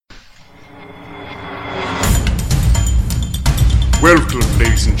Welcome,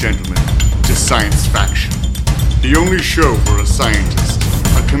 ladies and gentlemen, to Science Faction, the only show where a scientist,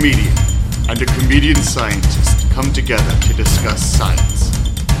 a comedian, and a comedian scientist come together to discuss science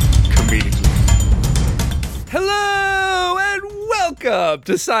comedically. Hello and welcome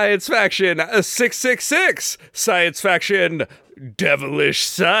to Science Faction 666, Science Faction Devilish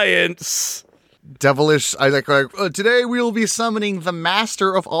Science. Devilish, today we will be summoning the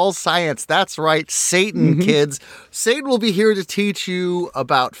master of all science. That's right, Satan, kids. Satan will be here to teach you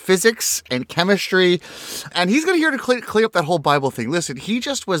about physics and chemistry, and he's going to here to clear up that whole Bible thing. Listen, he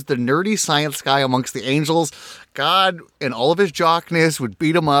just was the nerdy science guy amongst the angels. God, in all of his jockness, would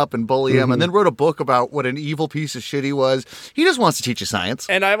beat him up and bully him, and then wrote a book about what an evil piece of shit he was. He just wants to teach you science.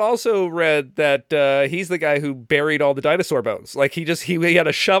 And I've also read that he's the guy who buried all the dinosaur bones. Like he had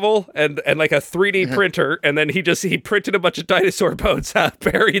a shovel and like a 3D printer, and then he printed a bunch of dinosaur bones out,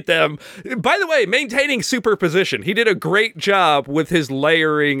 buried them. By the way, maintaining superposition. He did a great job with his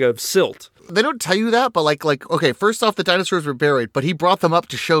layering of silt. They don't tell you that, but okay, first off, the dinosaurs were buried, but he brought them up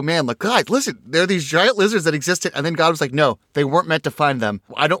to show man, guys, listen, there are these giant lizards that existed, and then God was like, no, they weren't meant to find them.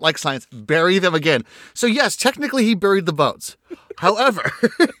 I don't like science. Bury them again. So yes, technically he buried the bones. However,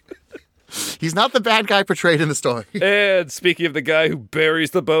 he's not the bad guy portrayed in the story. And speaking of the guy who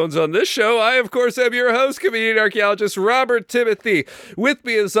buries the bones on this show, I, of course, am your host, comedian archaeologist Robert Timothy. With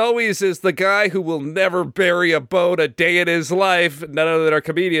me, as always, is the guy who will never bury a bone a day in his life, none other than our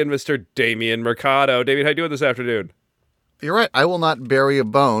comedian, Mr. Damien Mercado. Damien, how you doing this afternoon? You're right. I will not bury a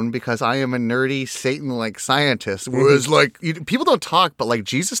bone because I am a nerdy Satan-like scientist. Whereas, people don't talk, but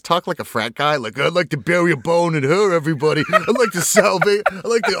Jesus talked like a frat guy. I'd like to bury a bone and hurt everybody. I'd like to salvate. I'd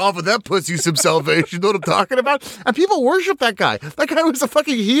like to offer that pussy some salvation. You know what I'm talking about? And people worship that guy. That guy was a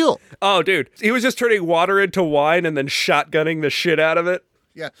fucking heel. Oh, dude. He was just turning water into wine and then shotgunning the shit out of it.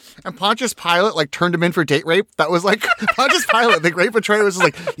 Yeah, and Pontius Pilate, turned him in for date rape. That was Pontius Pilate, the great betrayer, was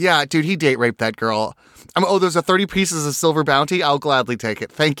just yeah, dude, he date raped that girl. There's a 30 pieces of silver bounty. I'll gladly take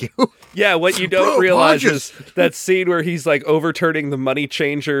it. Thank you. Yeah, what you don't realize is that scene where he's overturning the money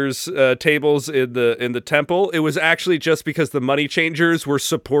changers tables in the temple. It was actually just because the money changers were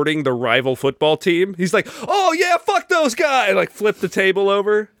supporting the rival football team. He's like, oh yeah, fuck those guys. Flip the table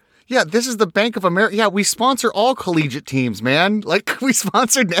over. Yeah, this is the Bank of America. Yeah, we sponsor all collegiate teams, man. We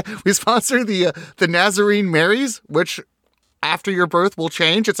sponsor the Nazarene Marys, which after your birth will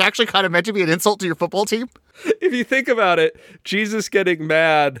change. It's actually kind of meant to be an insult to your football team. If you think about it, Jesus getting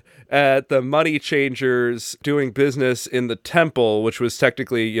mad at the money changers doing business in the temple, which was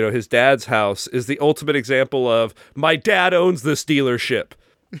technically, his dad's house, is the ultimate example of my dad owns this dealership.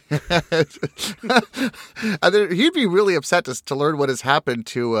 He'd be really upset to learn what has happened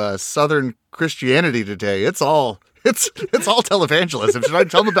to Southern Christianity today. It's all televangelism. Should I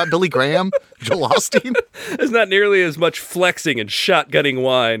tell him about Billy Graham, Joel Osteen? There's not nearly as much flexing and shotgunning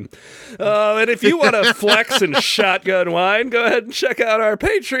wine. And if you want to flex and shotgun wine, go ahead and check out our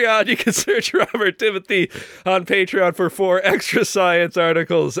Patreon. You can search Robert Timothy on Patreon for 4 extra science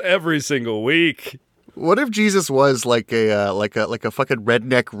articles every single week. What if Jesus was like a fucking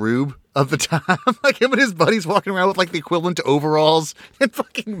redneck rube of the time? Him and his buddies walking around with the equivalent to overalls and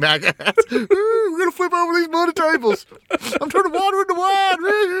fucking MAGA hats. We're gonna flip over these motor tables. I'm turning water into wine.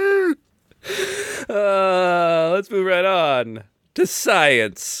 Let's move right on to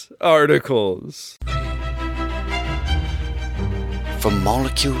science articles. From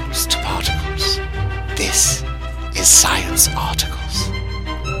molecules to particles, this is Science Articles.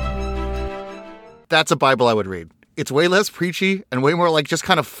 That's a Bible I would read. It's way less preachy and way more just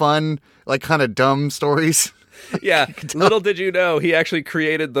kind of fun, kind of dumb stories. Yeah, little did you know, he actually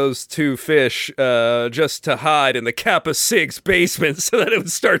created those 2 fish just to hide in the Kappa Sig's basement so that it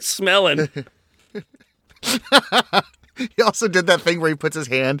would start smelling. He also did that thing where he puts his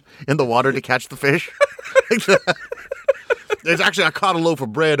hand in the water to catch the fish. I caught a loaf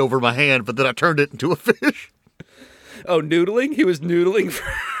of bread over my hand, but then I turned it into a fish. Oh, noodling? He was noodling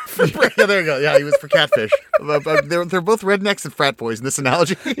for bread. Yeah, there you go. Yeah, he was for catfish. They're both rednecks and frat boys in this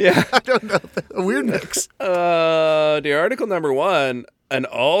analogy. Yeah. I don't know. A weird mix. Dear article number 1, an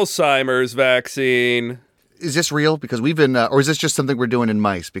Alzheimer's vaccine. Is this real? Because we've been, or is this just something we're doing in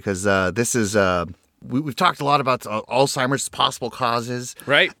mice? Because this is, we've talked a lot about Alzheimer's possible causes.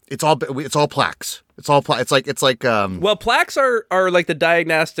 Right. It's all plaques. It's all plaques. It's like. Well, plaques are like the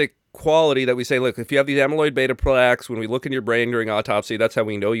diagnostic quality that we say, look, if you have these amyloid beta plaques, when we look in your brain during autopsy, that's how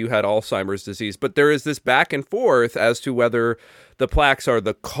we know you had Alzheimer's disease. But there is this back and forth as to whether the plaques are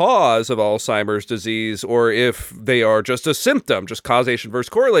the cause of Alzheimer's disease or if they are just a symptom, just causation versus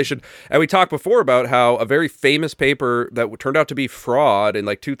correlation. And we talked before about how a very famous paper that turned out to be fraud in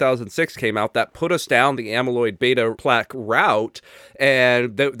like 2006 came out that put us down the amyloid beta plaque route.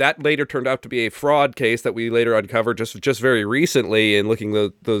 And that later turned out to be a fraud case that we later uncovered just very recently in looking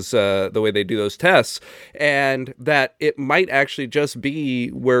at the way they do those tests. And that it might actually just be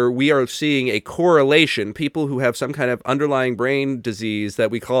where we are seeing a correlation. People who have some kind of underlying brain disease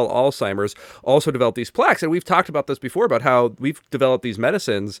that we call Alzheimer's also develop these plaques. And we've talked about this before, about how we've developed these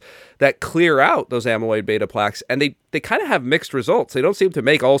medicines that clear out those amyloid beta plaques, and they kind of have mixed results. They don't seem to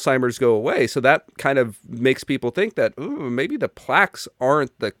make Alzheimer's go away. So that kind of makes people think that, maybe the plaques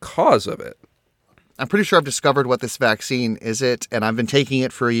aren't the cause of it. I'm pretty sure I've discovered what this vaccine is, and I've been taking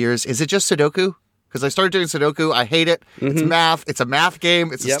it for years. Is it just Sudoku? Because I started doing Sudoku. I hate it. Mm-hmm. It's math. It's a math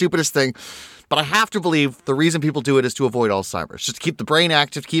game. It's the stupidest thing. But I have to believe the reason people do it is to avoid Alzheimer's, just to keep the brain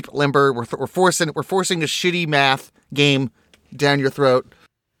active, keep it limber. We're forcing a shitty math game down your throat.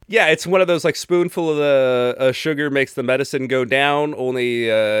 Yeah, it's one of those like spoonful of the sugar makes the medicine go down, only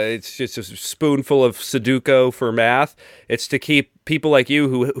it's just a spoonful of Sudoku for math. It's to keep people like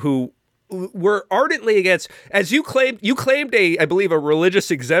you who were ardently against, as you claimed I believe a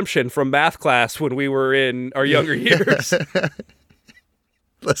religious exemption from math class when we were in our younger years.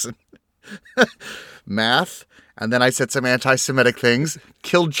 Listen, math, and then I said some anti-Semitic things,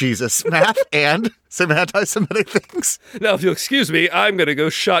 killed Jesus. Math and some anti-Semitic things. Now, if you'll excuse me, I'm going to go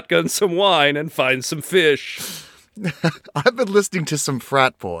shotgun some wine and find some fish. I've been listening to some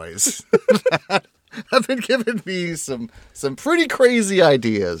frat boys that have been giving me some pretty crazy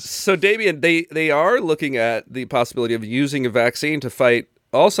ideas. So, Damien, they are looking at the possibility of using a vaccine to fight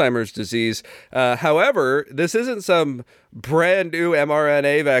Alzheimer's disease. However, this isn't some brand new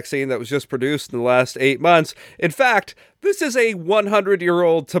mRNA vaccine that was just produced in the last 8 months. In fact, this is a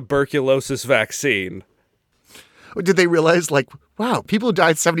 100-year-old tuberculosis vaccine. Did they realize, like, wow, people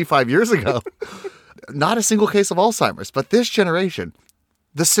died 75 years ago? Not a single case of Alzheimer's, but this generation,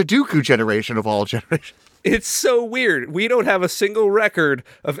 the Sudoku generation of all generations. It's so weird. We don't have a single record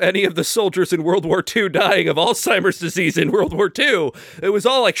of any of the soldiers in World War II dying of Alzheimer's disease in World War II. It was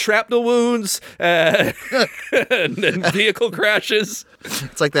all like shrapnel wounds and vehicle crashes.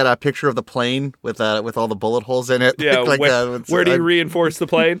 It's like that picture of the plane with all the bullet holes in it. Yeah, like where do you reinforce the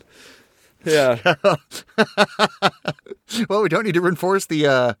plane? Yeah. Well, we don't need to reinforce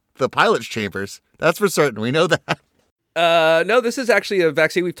the pilot's chambers. That's for certain. We know that. No, this is actually a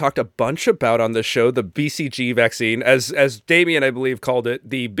vaccine we've talked a bunch about on this show, the BCG vaccine, as Damien, I believe, called it,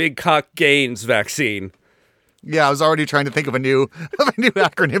 the Big Cock Gains vaccine. Yeah, I was already trying to think of a new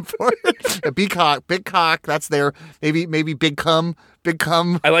acronym for it. A big cock, that's there. Maybe big cum.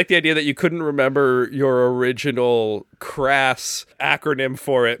 I like the idea that you couldn't remember your original crass acronym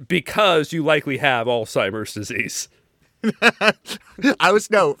for it because you likely have Alzheimer's disease. I was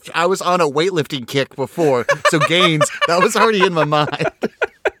on a weightlifting kick before, so gains, that was already in my mind.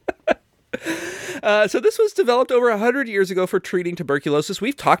 So this was developed over 100 years ago for treating tuberculosis.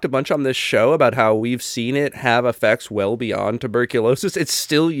 We've talked a bunch on this show about how we've seen it have effects well beyond tuberculosis. It's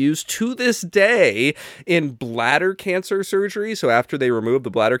still used to this day in bladder cancer surgery. So after they remove the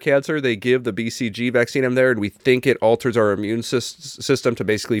bladder cancer, they give the BCG vaccine in there, and we think it alters our immune system to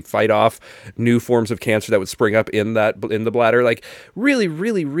basically fight off new forms of cancer that would spring up in the bladder. Like really,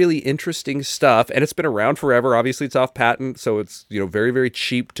 really, really interesting stuff. And it's been around forever. Obviously, it's off patent, so it's very, very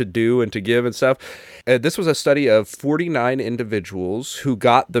cheap to do and to give and stuff. This was a study of 49 individuals who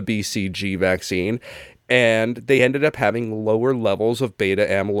got the BCG vaccine, and they ended up having lower levels of beta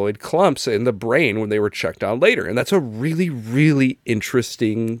amyloid clumps in the brain when they were checked on later. And that's a really, really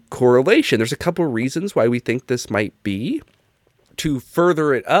interesting correlation. There's a couple of reasons why we think this might be. To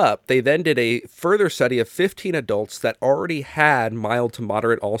further it up, they then did a further study of 15 adults that already had mild to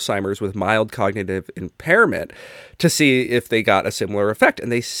moderate Alzheimer's with mild cognitive impairment to see if they got a similar effect.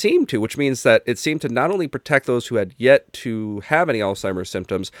 And they seemed to, which means that it seemed to not only protect those who had yet to have any Alzheimer's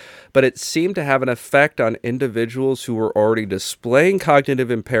symptoms, but it seemed to have an effect on individuals who were already displaying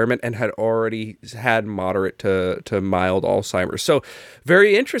cognitive impairment and had already had moderate to mild Alzheimer's. So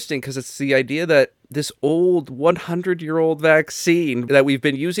very interesting, because it's the idea that this old 100-year-old vaccine that we've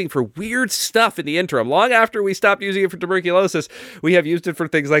been using for weird stuff in the interim, long after we stopped using it for tuberculosis, we have used it for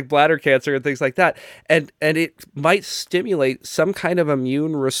things like bladder cancer and things like that. And it might stimulate some kind of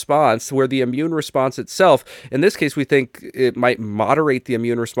immune response where the immune response itself, in this case, we think it might moderate the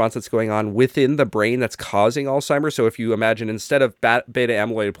immune response that's going on within the brain that's causing Alzheimer's. So if you imagine instead of beta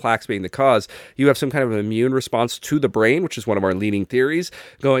amyloid plaques being the cause, you have some kind of immune response to the brain, which is one of our leading theories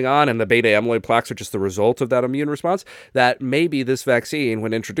going on, and the beta amyloid plaques are just the result of that immune response, that maybe this vaccine,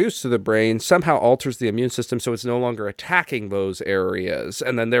 when introduced to the brain, somehow alters the immune system so it's no longer attacking those areas,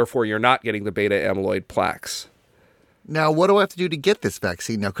 and then therefore you're not getting the beta amyloid plaques. Now, what do I have to do to get this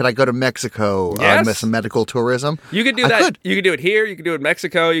vaccine? Now, could I go to Mexico on some medical tourism? You can do that. You can do it here. You can do it in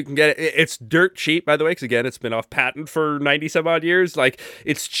Mexico. You can get it. It's dirt cheap, by the way, because, again, it's been off patent for 90-some-odd years. Like,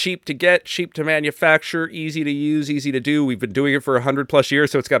 it's cheap to get, cheap to manufacture, easy to use, easy to do. We've been doing it for 100-plus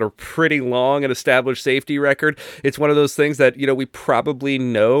years, so it's got a pretty long and established safety record. It's one of those things that, we probably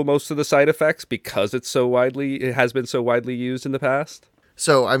know most of the side effects because it has been so widely used in the past.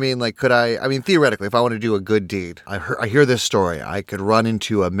 So, theoretically, if I want to do a good deed, I hear this story. I could run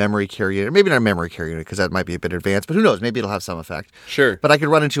into a memory care unit, maybe not a memory care unit because that might be a bit advanced, but who knows? Maybe it'll have some effect. Sure. But I could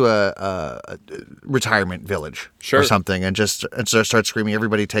run into a retirement village or something and just start screaming,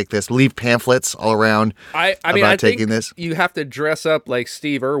 everybody take this, leave pamphlets all around I taking this. You have to dress up like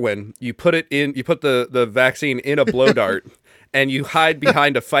Steve Irwin. You put the vaccine in a blow dart. And you hide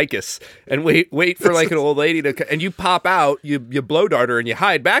behind a ficus and wait for like an old lady and you pop out, you blow dart her and you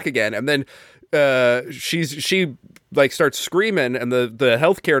hide back again. And then she like starts screaming and the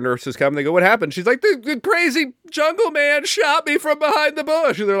healthcare nurses come and they go, what happened? She's like, the crazy jungle man shot me from behind the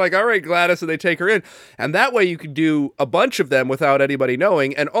bush. And they're like, all right, Gladys. And they take her in. And that way you can do a bunch of them without anybody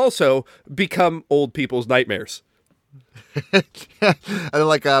knowing and also become old people's nightmares. And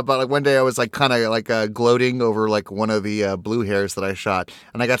but one day I was kind of gloating over one of the blue hairs that I shot,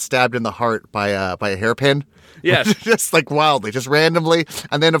 and I got stabbed in the heart by a hairpin. Yes, just wildly, just randomly,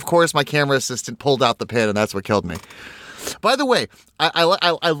 and then of course my camera assistant pulled out the pin, and that's what killed me. By the way,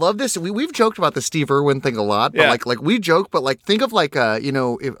 I love this. We've joked about the Steve Irwin thing a lot, but we joke, but think of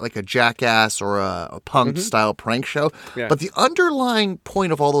a Jackass or a punk style prank show. Yeah. But the underlying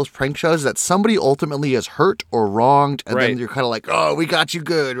point of all those prank shows is that somebody ultimately is hurt or wronged, and then you're kind of like, oh, we got you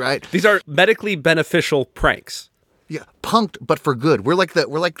good, right? These are medically beneficial pranks. Yeah, punked, but for good. We're like that.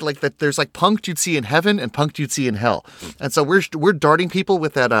 There's punked you'd see in heaven and punked you'd see in hell. And so we're darting people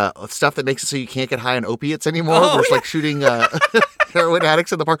with that stuff that makes it so you can't get high on opiates anymore. We're shooting heroin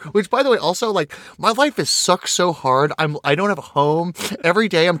addicts in the park. Which, by the way, also my life sucks so hard. I don't have a home. Every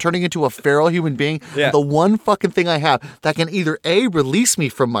day I'm turning into a feral human being. Yeah. The one fucking thing I have that can either A, release me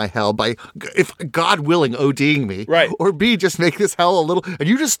from my hell by, if God willing, ODing me, right, or B, just make this hell a little. And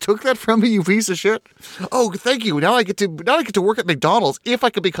you just took that from me, you piece of shit. Oh, thank you. Now I get to work at McDonald's if I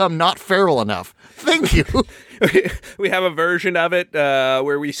could become not feral enough. Thank you. We have a version of it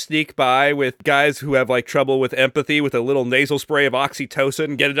where we sneak by with guys who have trouble with empathy with a little nasal spray of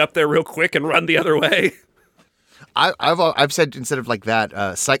oxytocin, get it up there real quick and run the other way. I've said instead of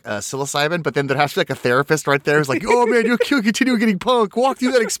psilocybin, but then there has to be a therapist right there who's like, oh man, you continue getting punk. Walk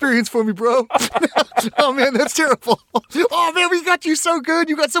through that experience for me, bro. Oh man, that's terrible. Oh man, we got you so good.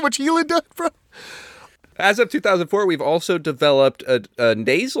 You got so much healing done, bro. As of 2004, we've also developed a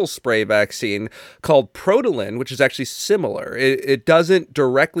nasal spray vaccine called Protalin, which is actually similar. It doesn't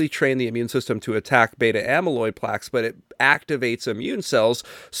directly train the immune system to attack beta amyloid plaques, but it activates immune cells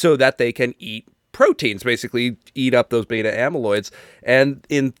so that they can eat proteins, basically eat up those beta amyloids. And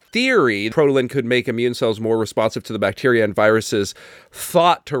in theory, Protalin could make immune cells more responsive to the bacteria and viruses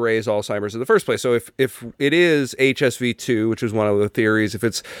thought to raise Alzheimer's in the first place. So if it is HSV2, which is one of the theories, if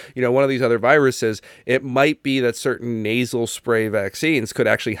it's one of these other viruses, it might be that certain nasal spray vaccines could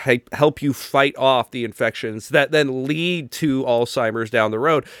actually help you fight off the infections that then lead to Alzheimer's down the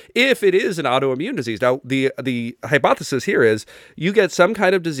road, if it is an autoimmune disease. Now, the hypothesis here is you get some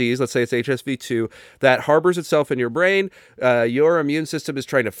kind of disease, let's say it's HSV2, that harbors itself in your brain. Your immune system is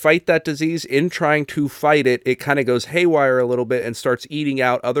trying to fight that disease. In trying to fight it, it kind of goes haywire a little bit and starts eating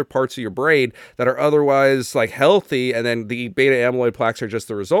out other parts of your brain that are otherwise healthy, and then the beta amyloid plaques are just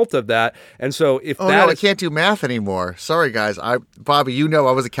the result of that. And so I can't do math anymore. Sorry, guys. Bobby, I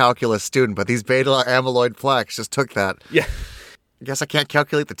was a calculus student, but these beta amyloid plaques just took that. Yeah. I guess I can't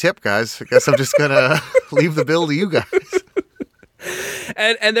calculate the tip, guys. I guess I'm just gonna leave the bill to you guys.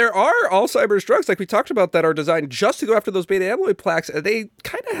 And there are Alzheimer's drugs, like we talked about, that are designed just to go after those beta amyloid plaques. They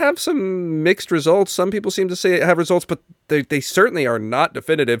kind of have some mixed results. Some people seem to say have results, but they certainly are not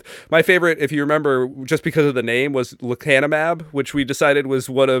definitive. My favorite, if you remember, just because of the name, was lecanemab, which we decided was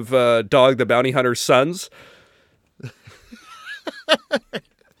one of Dog the Bounty Hunter's sons.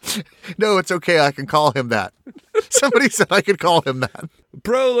 No, it's okay. I can call him that. Somebody said I could call him that.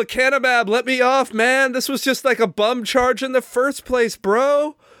 Bro, lecanemab, let me off, man. This was just a bum charge in the first place,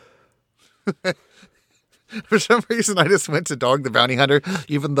 bro. For some reason, I just went to Dog the Bounty Hunter,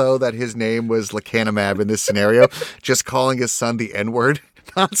 even though that his name was lecanemab in this scenario, just calling his son the N-word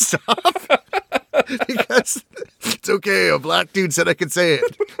nonstop. Because it's okay. A black dude said I could say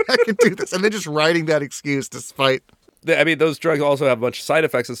it. I can do this. And then just writing that excuse despite. I mean, those drugs also have a bunch of side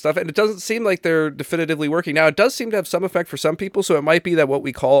effects and stuff, and it doesn't seem like they're definitively working. Now, it does seem to have some effect for some people, so it might be that what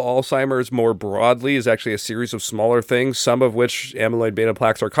we call Alzheimer's more broadly is actually a series of smaller things, some of which amyloid beta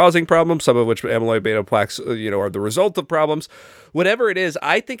plaques are causing problems, some of which amyloid beta plaques, are the result of problems. Whatever it is,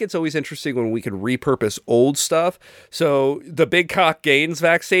 I think it's always interesting when we can repurpose old stuff. So the big cock gains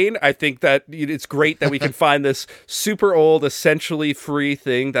vaccine, I think that it's great that we can find this super old, essentially free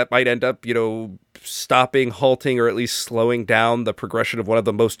thing that might end up, stopping, halting, or at least slowing down the progression of one of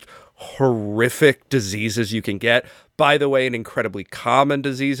the most horrific diseases you can get. By the way, an incredibly common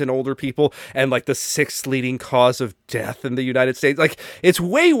disease in older people, and like the 6th leading cause of death in the United States. Like, it's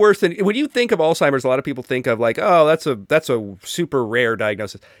way worse than when you think of Alzheimer's. A lot of people think of like, oh, that's a super rare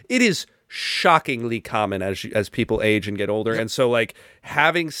diagnosis. It is shockingly common as people age and get older. And so like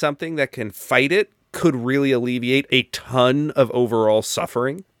having something that can fight it could really alleviate a ton of overall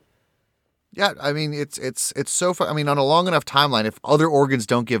suffering. Yeah, I mean, it's so fun. I mean, on a long enough timeline, if other organs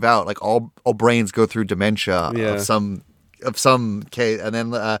don't give out, like all brains go through dementia of some case, and then,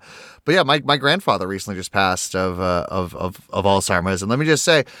 but yeah, my grandfather recently just passed of Alzheimer's, and let me just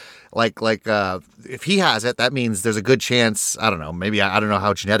say, if he has it, that means there's a good chance. I don't know. Maybe I don't know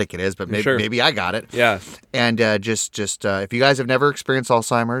how genetic it is, but maybe I got it. Yeah. And just if you guys have never experienced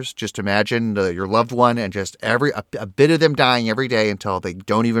Alzheimer's, just imagine your loved one and just a bit of them dying every day until they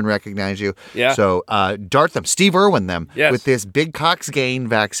don't even recognize you. Yeah. So dart them, Steve Irwin them with this big cock's gain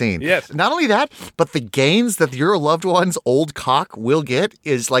vaccine. Yes. Not only that, but the gains that your loved one's old cock will get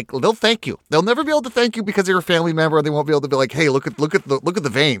is like they'll thank you. They'll never be able to thank you because you're a family member. They won't be able to be like, hey, look at the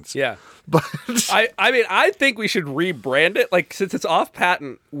veins. Yeah. But I think we should rebrand it. Like, since it's off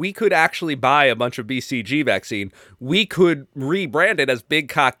patent, we could actually buy a bunch of BCG vaccine. We could rebrand it as Big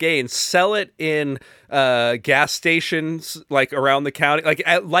Cock Gains, sell it in gas stations like around the county,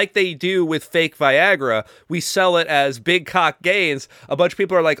 like they do with fake Viagra. We sell it as Big Cock Gains. A bunch of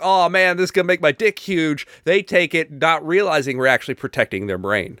people are like, "Oh man, this is gonna make my dick huge." They take it, not realizing we're actually protecting their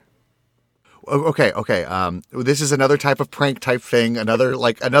brain. Okay. This is another type of prank type thing, another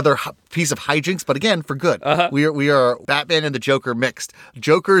piece of hijinks, but again, for good. We are Batman and the Joker mixed.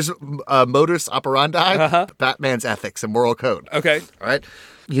 Joker's modus operandi, Batman's ethics and moral code. Okay. All right.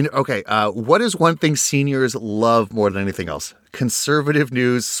 What is one thing seniors love more than anything else? Conservative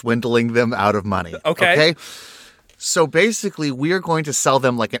news swindling them out of money. Okay. So basically, we are going to sell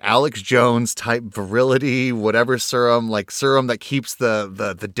them like an Alex Jones type virility, whatever serum, like serum that keeps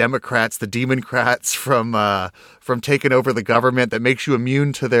the Democrats, the Democrats from taking over the government, that makes you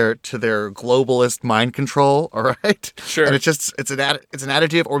immune to their globalist mind control. All right, sure. And it's an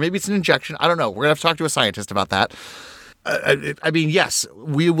additive, or maybe it's an injection. I don't know. We're gonna have to talk to a scientist about that. I mean, yes,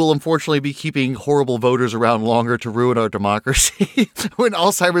 we will unfortunately be keeping horrible voters around longer to ruin our democracy when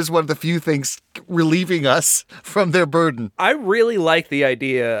Alzheimer's is one of the few things relieving us from their burden. I really like the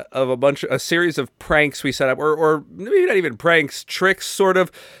idea of a series of pranks we set up, or maybe not even pranks, tricks sort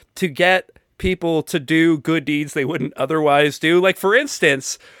of, to get people to do good deeds they wouldn't otherwise do. Like, for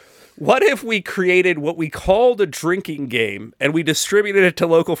instance, what if we created what we called a drinking game and we distributed it to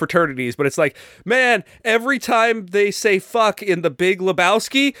local fraternities? But it's like, man, every time they say fuck in the Big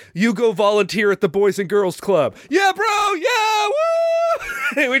Lebowski, you go volunteer at the Boys and Girls Club. Yeah, bro. Yeah. Woo.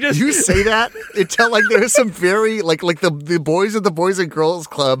 You say that until like there's some very like the boys of the Boys and Girls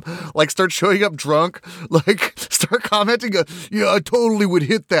Club like start showing up drunk, like start commenting, yeah, I totally would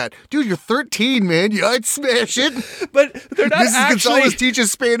hit that. Dude, you're 13, man. Yeah, I'd smash it. But they're not Mrs. Gonzalez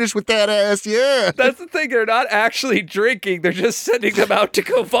teaches Spanish with that ass, yeah. That's the thing. They're not actually drinking. They're just sending them out to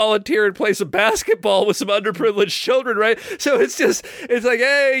go volunteer and play some basketball with some underprivileged children, right? So it's like,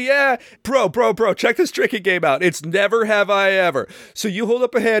 hey, yeah, bro, check this drinking game out. It's never have I ever. So you hold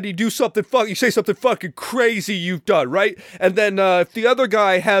up a hand, you do something you say something fucking crazy you've done, right? And then if the other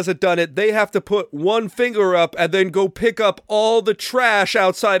guy hasn't done it, they have to put one finger up and then go pick up all the trash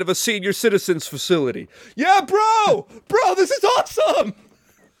outside of a senior citizens facility. Yeah, bro, this is awesome.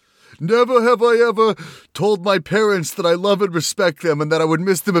 Never have I ever told my parents that I love and respect them and that I would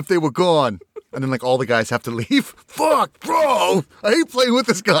miss them if they were gone. And then like all the guys have to leave. Fuck, bro, I hate playing with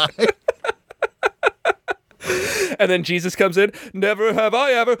this guy. And then Jesus comes in. Never have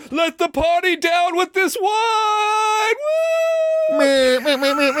I ever let the party down with this wine. Woo!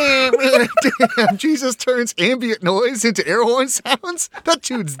 Damn, Jesus turns ambient noise into air horn sounds. That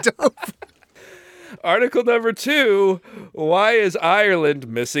dude's dope. Article number 2. Why is Ireland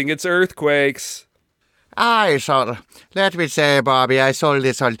missing its earthquakes? Let me say, Bobby, I saw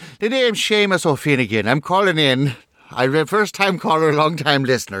this on the name's Seamus O'Finnegan. I'm calling in I'm a first-time caller, long-time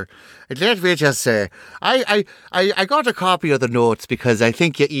listener. And let me just say, I got a copy of the notes because I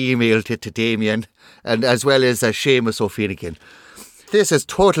think you emailed it to Damien, and as well as Seamus O'Finnegan. This is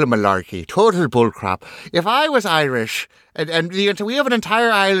total malarkey, total bullcrap. If I was Irish, and we have an entire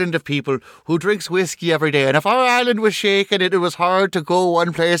island of people who drinks whiskey every day, and if our island was shaken and it was hard to go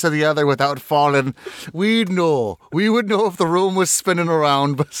one place or the other without falling, we'd know. We would know if the room was spinning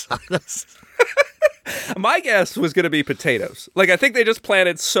around beside us. My guess was going to be potatoes. Like, I think they just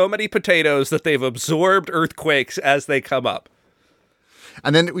planted so many potatoes that they've absorbed earthquakes as they come up.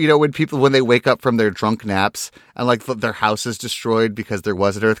 And then, when they wake up from their drunk naps and like their house is destroyed because there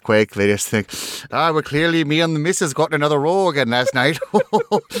was an earthquake, they just think, well, clearly me and the missus got in another row again last night.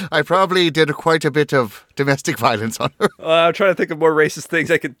 I probably did quite a bit of domestic violence on her. I'm trying to think of more racist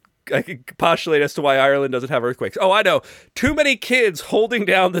things I could postulate as to why Ireland doesn't have earthquakes. Oh, I know. Too many kids holding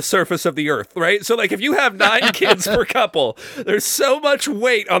down the surface of the earth, right? So, like, if you have 9 kids per couple, there's so much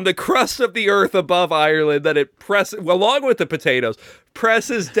weight on the crust of the earth above Ireland that it presses, along with the potatoes,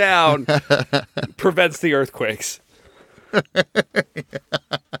 presses down, prevents the earthquakes.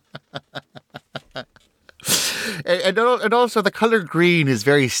 And also the color green is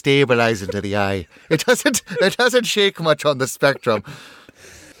very stabilizing to the eye. It doesn't shake much on the spectrum.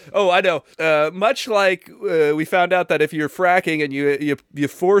 Oh, I know. Much like we found out that if you're fracking and you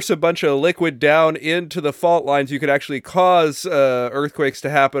force a bunch of liquid down into the fault lines, you could actually cause earthquakes to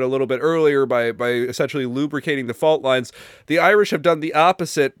happen a little bit earlier by essentially lubricating the fault lines. The Irish have done the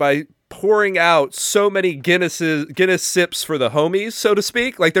opposite by pouring out so many Guinness sips for the homies, so to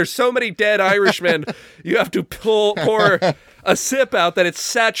speak. Like, there's so many dead Irishmen, you have to pour a sip out that it's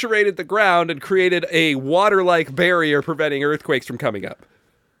saturated the ground and created a water-like barrier preventing earthquakes from coming up.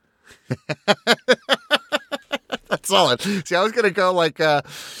 That's solid. See, I was gonna go that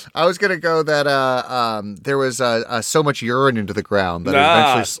there was so much urine into the ground that it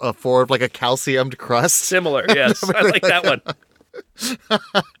eventually formed like a calciumed crust. Similar, yes. I like that one.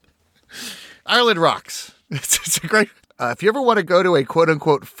 Ireland rocks. It's a great. If you ever want to go to a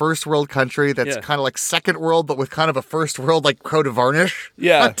quote-unquote first world country that's kind of like second world, but with kind of a first world like coat of varnish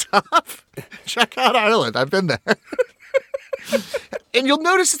on top, check out Ireland. I've been there. And you'll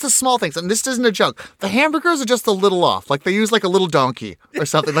notice it's the small things, and this isn't a joke. The hamburgers are just a little off, like they use like a little donkey or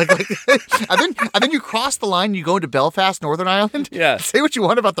something. like and then you cross the line, and you go into Belfast, Northern Ireland. Yeah. Say what you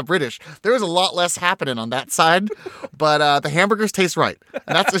want about the British, there is a lot less happening on that side, but the hamburgers taste right.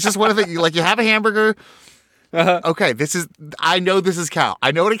 And it's just one of the you have a hamburger. Okay, I know this is cow.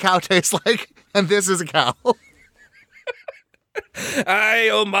 I know what a cow tastes like, and this is a cow.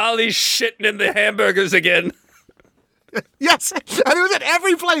 O'Malley's shitting in the hamburgers again. Yes, and it was at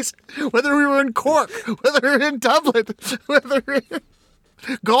every place, whether we were in Cork, whether we were in Dublin, whether we were in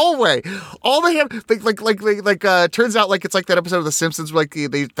Galway, all the turns out like it's like that episode of The Simpsons where like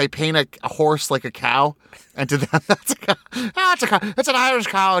they paint a horse like a cow, and to them that's a cow. That's a cow. That's an Irish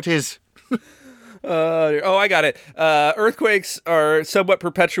cow. It is. I got it. Earthquakes are somewhat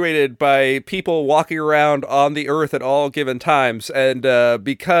perpetuated by people walking around on the earth at all given times. And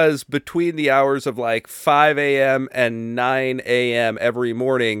because between the hours of like 5 a.m. and 9 a.m. every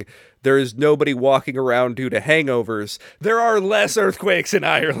morning, there is nobody walking around due to hangovers, there are less earthquakes in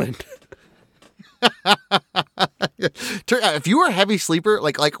Ireland. If you were a heavy sleeper,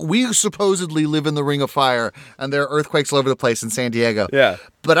 like we supposedly live in the Ring of Fire, and there are earthquakes all over the place in San Diego. Yeah.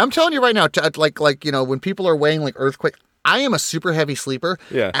 But I'm telling you right now, when people are weighing like earthquake, I am a super heavy sleeper.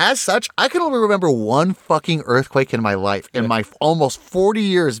 Yeah. As such, I can only remember one fucking earthquake in my life. In my almost 40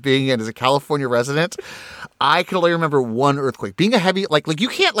 years being in as a California resident, I can only remember one earthquake. Being a heavy, like you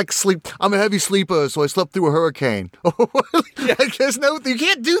can't like sleep. I'm a heavy sleeper, so I slept through a hurricane. Like, you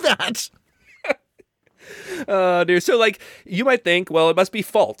can't do that. Dude. So, like, you might think, well, it must be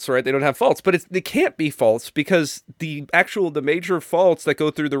faults, right? They don't have faults, but they can't be faults because the major faults that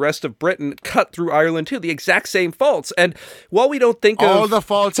go through the rest of Britain cut through Ireland too. The exact same faults. And while we don't think all the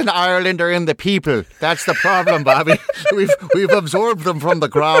faults in Ireland are in the people. That's the problem, Bobby. We've absorbed them from the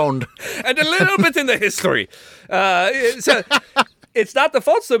ground, and a little bit in the history. It's not the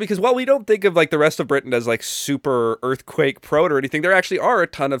faults, though, because while we don't think of, like, the rest of Britain as, like, super earthquake prone or anything, there actually are a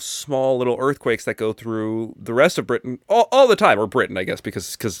ton of small little earthquakes that go through the rest of Britain all the time, or Britain, I guess,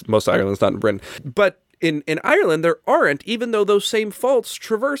 because most of Ireland's not in Britain. But in Ireland, there aren't, even though those same faults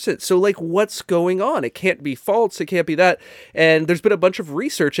traverse it. So, like, what's going on? It can't be faults. It can't be that. And there's been a bunch of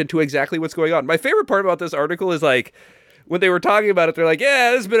research into exactly what's going on. My favorite part about this article is, like, when they were talking about it, they're like,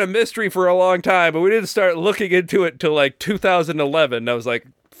 yeah, this has been a mystery for a long time, but we didn't start looking into it till like 2011. And I was like,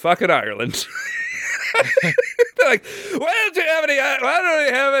 fucking Ireland. They're like, why don't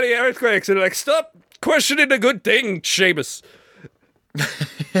we have any earthquakes? And they're like, stop questioning a good thing, Seamus.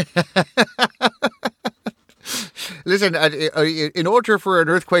 Listen, in order for an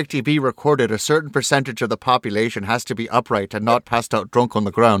earthquake to be recorded, a certain percentage of the population has to be upright and not passed out drunk on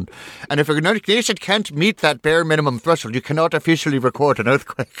the ground. And if a nation can't meet that bare minimum threshold, you cannot officially record an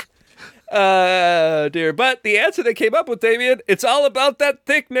earthquake. Dear. But the answer they came up with, Damien, it's all about that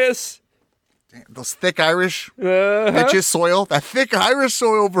thickness. Damn, those thick Irish bitches soil. That thick Irish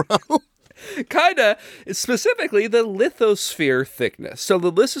soil, bro. Kinda, specifically the lithosphere thickness. So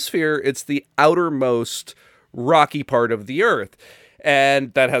the lithosphere, it's the outermost rocky part of the Earth.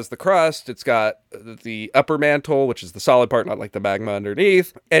 And that has the crust. It's got the upper mantle, which is the solid part, not like the magma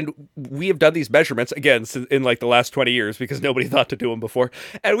underneath. And we have done these measurements, again, in like the last 20 years, because nobody thought to do them before.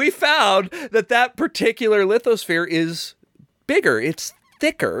 And we found that that particular lithosphere is bigger. It's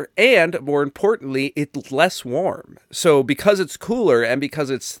thicker, and more importantly, it's less warm. So because it's cooler and because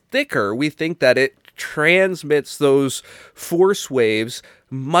it's thicker, we think that it transmits those force waves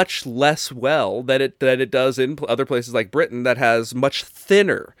much less well than it does in other places like Britain that has much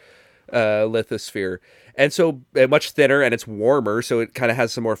thinner lithosphere. And so much thinner, and it's warmer, so it kind of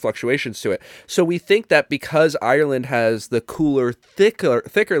has some more fluctuations to it. So we think that because Ireland has the cooler, thicker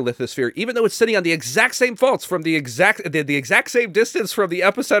lithosphere, even though it's sitting on the exact same faults from the exact same distance from the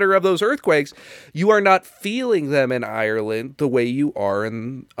epicenter of those earthquakes, you are not feeling them in Ireland the way you are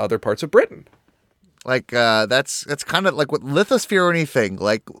in other parts of Britain. Like, that's kind of like with lithosphere or anything,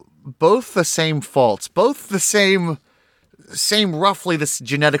 like both the same faults, both the same roughly this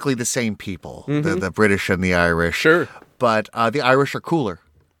genetically the same people, the British and the Irish. Sure. But the Irish are cooler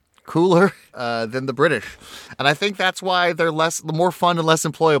than the British. And I think that's why they're more fun and less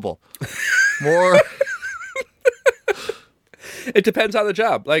employable. More. It depends on the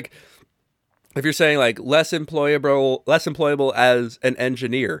job. Like, if you're saying like less employable as an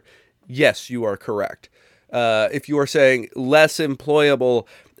engineer, yes, you are correct. If you are saying less employable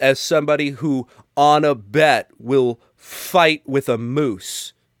as somebody who on a bet will fight with a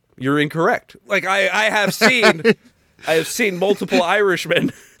moose, you're incorrect. Like I have seen multiple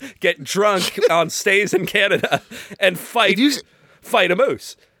Irishmen get drunk on stays in Canada and fight a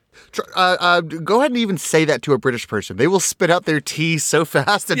moose. Go ahead and even say that to a British person. They will spit out their tea so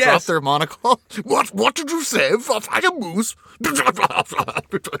fast and drop their monocle. What did you say? Fight a moose?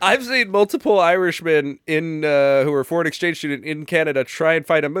 I've seen multiple Irishmen who are foreign exchange student in Canada try and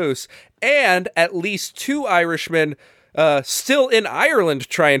fight a moose, and at least 2 Irishmen still in Ireland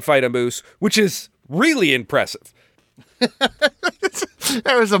try and fight a moose, which is really impressive.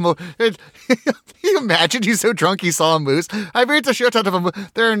 There was can you imagine? He's so drunk he saw a moose. I beat the shit out of him.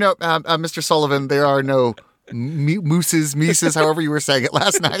 There are no, Mr. Sullivan, there are no mises, however you were saying it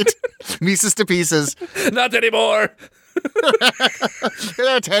last night. Mises to pieces. Not anymore.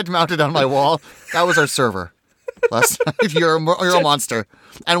 That head mounted on my wall. That was our server last night. You're a monster.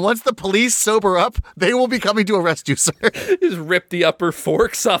 And once the police sober up, they will be coming to arrest you, sir. Just rip the upper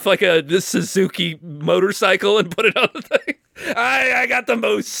forks off like this Suzuki motorcycle and put it on the thing. I got the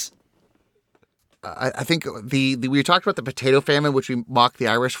moose. I think we talked about the potato famine, which we mock the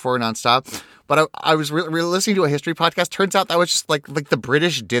Irish for nonstop. But I was listening to a history podcast. Turns out that was just like the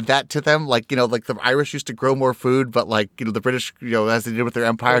British did that to them. Like, like the Irish used to grow more food, but the British, as they did with their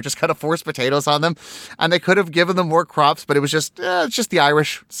empire, just kind of forced potatoes on them. And they could have given them more crops, but it was just, it's just the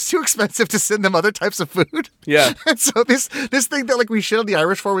Irish. It's too expensive to send them other types of food. Yeah. And so this thing that we shit on the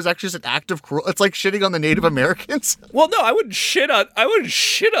Irish for was actually just an act of cruelty. It's like shitting on the Native Americans. Well, no, I wouldn't shit on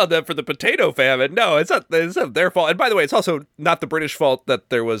them for the potato famine. No, it's not their fault. And by the way, it's also not the British fault that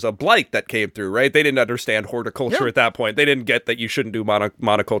there was a blight that came through, right? They didn't understand horticulture at that point. They didn't get that you shouldn't do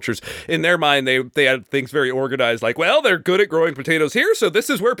monocultures. In their mind, they had things very organized, like, well, they're good at growing potatoes here, so this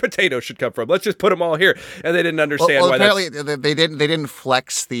is where potatoes should come from. Let's just put them all here. And they didn't understand why apparently they didn't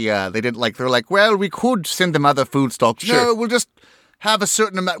flex they're like, well, we could send them other food stocks. Sure. No, we'll just have a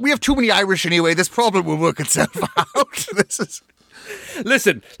certain amount. We have too many Irish anyway. This problem will work itself out.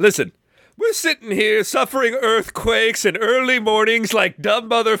 Listen. We're sitting here suffering earthquakes and early mornings like dumb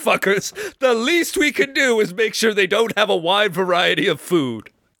motherfuckers. The least we can do is make sure they don't have a wide variety of food.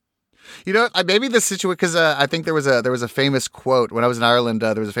 Maybe this situation, because I think there was a famous quote when I was in Ireland.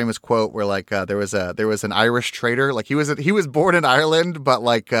 There was a famous quote where there was an Irish trader. Like he was born in Ireland, but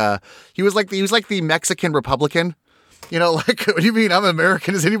he was like the Mexican Republican. Like, what do you mean? I'm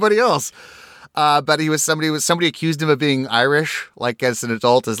American as anybody else. But somebody accused him of being Irish, like as an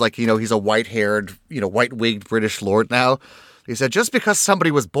adult, as like, he's a white-haired, white-wigged British lord now. He said, just because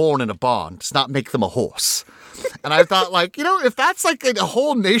somebody was born in a barn does not make them a horse. And I thought, like, if that's like a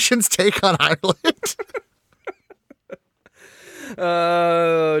whole nation's take on Ireland.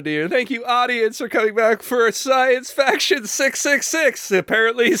 Oh, dear. Thank you, audience, for coming back for Science Faction 666.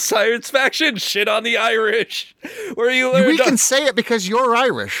 Apparently, Science Faction shit on the Irish. Where you learned We can say it because you're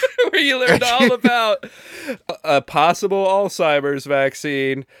Irish. where you learned all about a possible Alzheimer's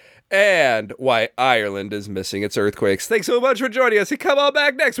vaccine and why Ireland is missing its earthquakes. Thanks so much for joining us, and come on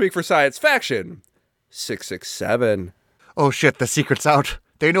back next week for Science Faction 667. Oh shit, the secret's out.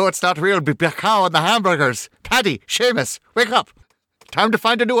 They know it's not real. Be cow and the hamburgers. Paddy, Seamus, wake up. Time to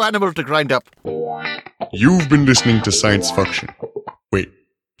find a new animal to grind up. You've been listening to Science Faction. Wait,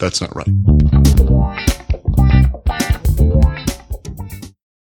 that's not right.